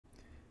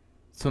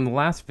So in the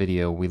last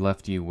video, we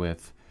left you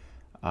with,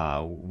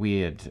 we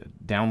had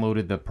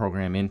downloaded the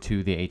program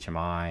into the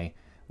HMI.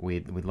 We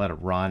let it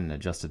run and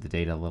adjusted the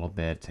data a little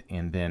bit.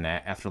 And then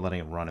after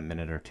letting it run a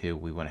minute or two,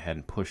 we went ahead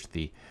and pushed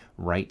the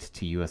write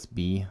to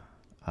USB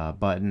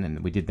button.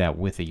 And we did that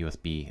with a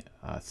USB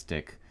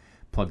stick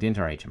plugged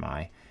into our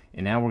HMI.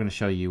 And now we're going to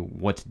show you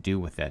what to do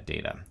with that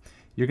data.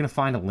 You're going to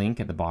find a link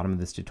at the bottom of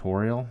this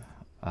tutorial,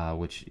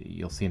 which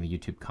you'll see in the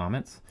YouTube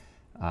comments,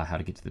 how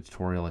to get to the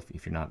tutorial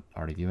if you're not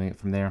already viewing it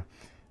from there.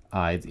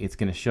 It's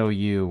going to show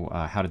you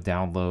how to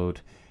download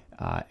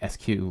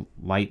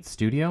SQLite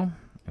Studio,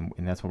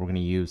 and that's what we're going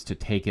to use to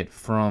take it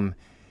from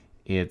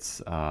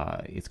its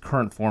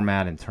current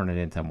format and turn it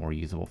into a more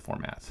usable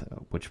format,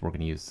 which we're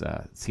going to use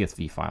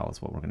CSV file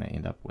is what we're going to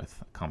end up with,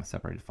 a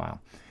comma-separated file.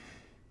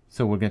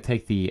 So we're going to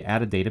take the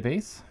add a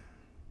database,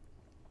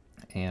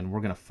 and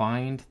we're going to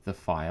find the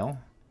file,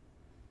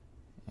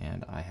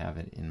 and I have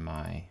it in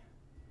my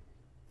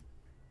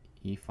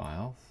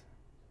e-files.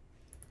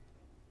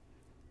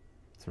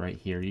 It's right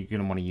here. You're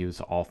going to want to use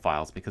all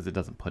files because it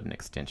doesn't put an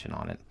extension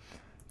on it.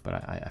 But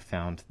I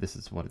found this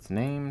is what it's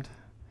named,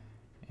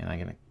 and I'm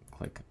going to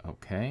click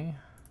OK,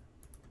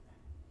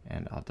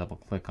 and I'll double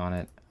click on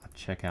it. I'll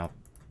check out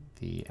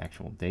the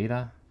actual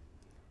data,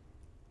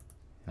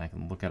 and I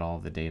can look at all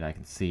the data. I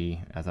can see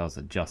as I was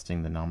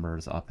adjusting the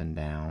numbers up and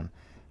down,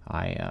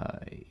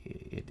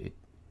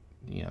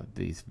 you know,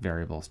 these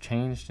variables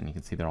changed, and you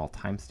can see they're all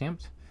time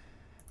stamped.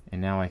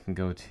 And now I can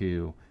go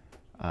to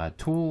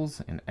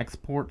Tools and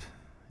Export.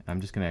 I'm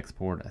just going to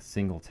export a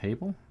single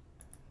table,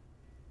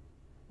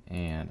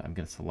 and I'm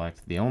going to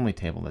select the only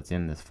table that's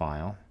in this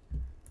file.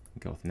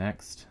 Go with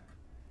Next,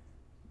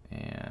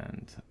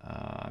 and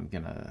I'm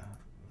going to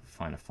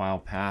find a file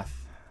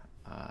path.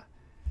 I'm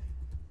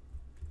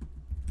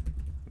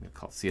going to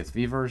call it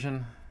CSV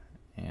version,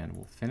 and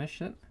we'll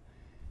finish it.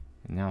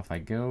 And now if I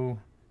go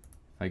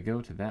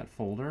to that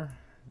folder,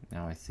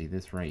 now I see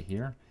this right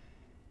here,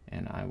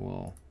 and I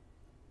will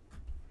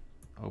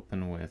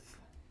open with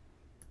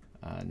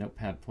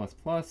Notepad++,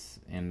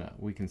 and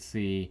you can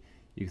see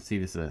this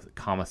is a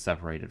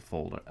comma-separated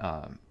folder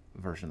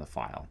version of the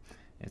file.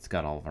 It's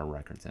got all of our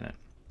records in it.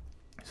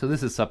 So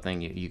this is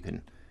something you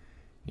can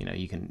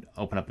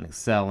open up in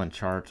Excel and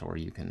charts, or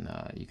you can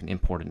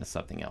import into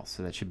something else.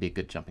 So that should be a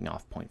good jumping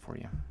off point for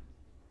you.